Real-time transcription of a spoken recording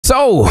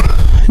So,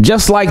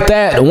 just like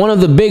that, one of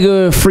the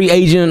bigger free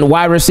agent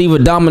wide receiver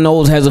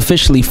dominoes has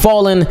officially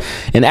fallen,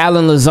 and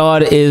Allen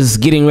Lazard is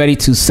getting ready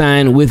to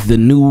sign with the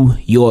New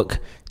York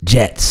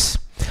Jets.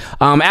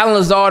 Allen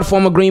Lazard,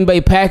 former Green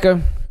Bay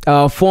Packer,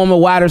 former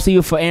wide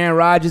receiver for Aaron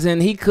Rodgers,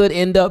 and he could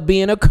end up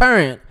being a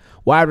current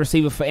wide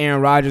receiver for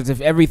Aaron Rodgers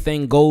if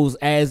everything goes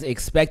as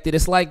expected.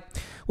 It's like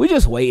we're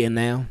just waiting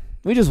now.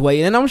 We're just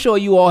waiting. And I'm sure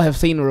you all have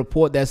seen a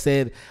report that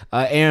said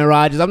Aaron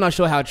Rodgers, I'm not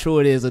sure how true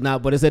it is or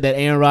not, but it said that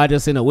Aaron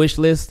Rodgers sent a wish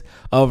list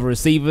of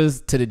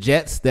receivers to the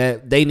Jets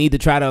that they need to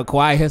try to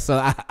acquire.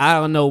 So I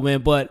don't know,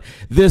 man, but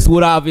this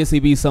would obviously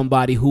be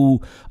somebody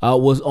who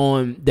was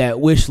on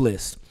that wish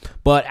list.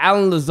 But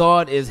Allen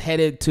Lazard is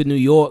headed to New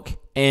York,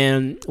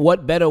 and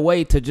what better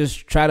way to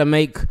just try to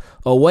make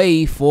a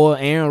way for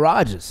Aaron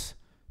Rodgers?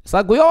 It's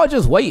like we all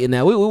just waiting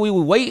now. We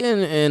were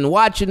waiting and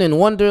watching and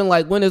wondering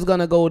like when it's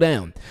gonna go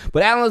down.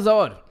 But Allen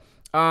Lazard,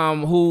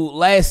 who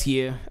last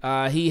year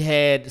he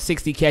had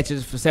 60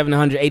 catches for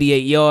 788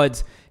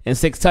 yards and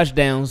 6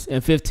 touchdowns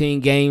in 15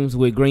 games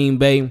with Green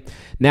Bay.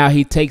 Now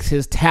he takes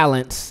his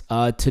talents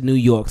to New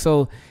York,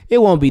 so it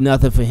won't be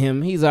nothing for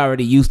him. He's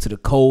already used to the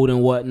cold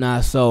and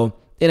whatnot, so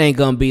it ain't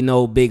gonna be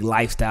no big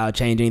lifestyle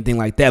change or anything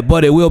like that.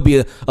 But it will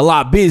be a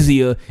lot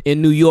busier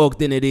in New York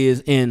than it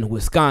is in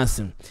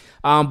Wisconsin.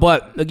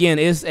 But again,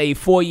 it's a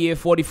 4-year,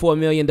 $44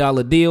 million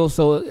deal,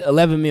 so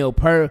 $11 million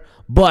per.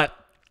 But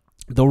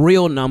the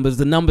real numbers,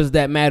 the numbers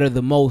that matter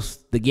the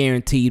most, the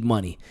guaranteed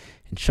money.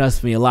 And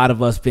trust me, a lot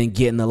of us been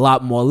getting a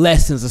lot more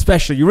lessons,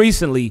 especially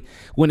recently,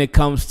 when it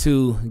comes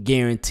to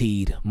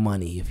guaranteed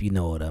money, if you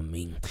know what I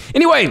mean.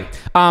 Anyway,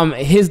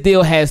 his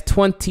deal has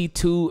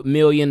 $22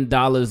 million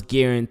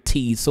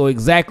guaranteed, so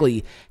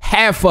exactly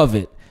half of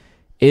it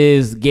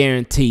is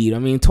guaranteed. I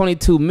mean,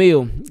 $22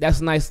 million, that's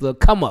a nice little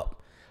come up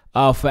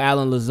for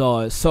Allen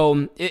Lazard.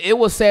 So it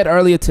was said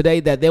earlier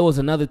today that there was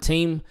another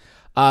team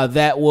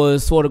that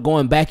was sort of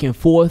going back and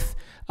forth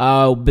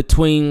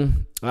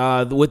between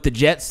with the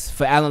Jets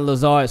for Allen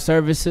Lazard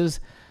services.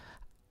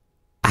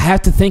 I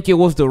have to think it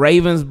was the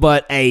Ravens,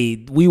 but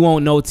hey, we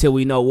won't know till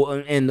we know,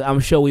 and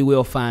I'm sure we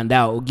will find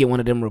out. We'll get one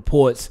of them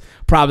reports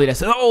probably that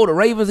said, oh, the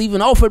Ravens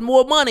even offered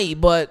more money,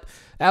 but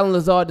Allen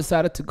Lazard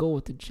decided to go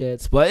with the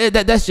Jets. But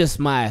that's just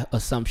my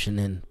assumption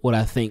and what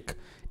I think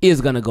is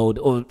gonna go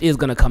or is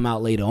gonna come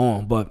out later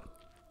on, but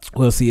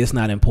we'll see. It's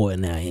not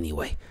important now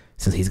anyway,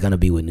 since he's gonna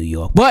be with New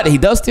York. But he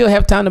does still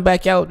have time to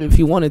back out if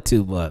he wanted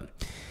to, but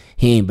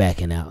he ain't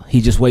backing out.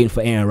 He's just waiting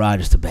for Aaron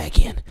Rodgers to back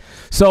in.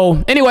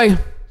 So anyway,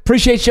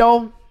 appreciate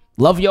y'all,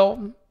 love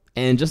y'all,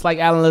 and just like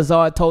Allen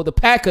Lazard told the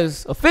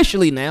Packers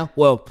officially now,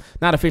 well,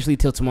 not officially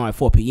till tomorrow at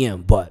 4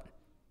 p.m., but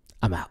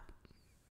I'm out.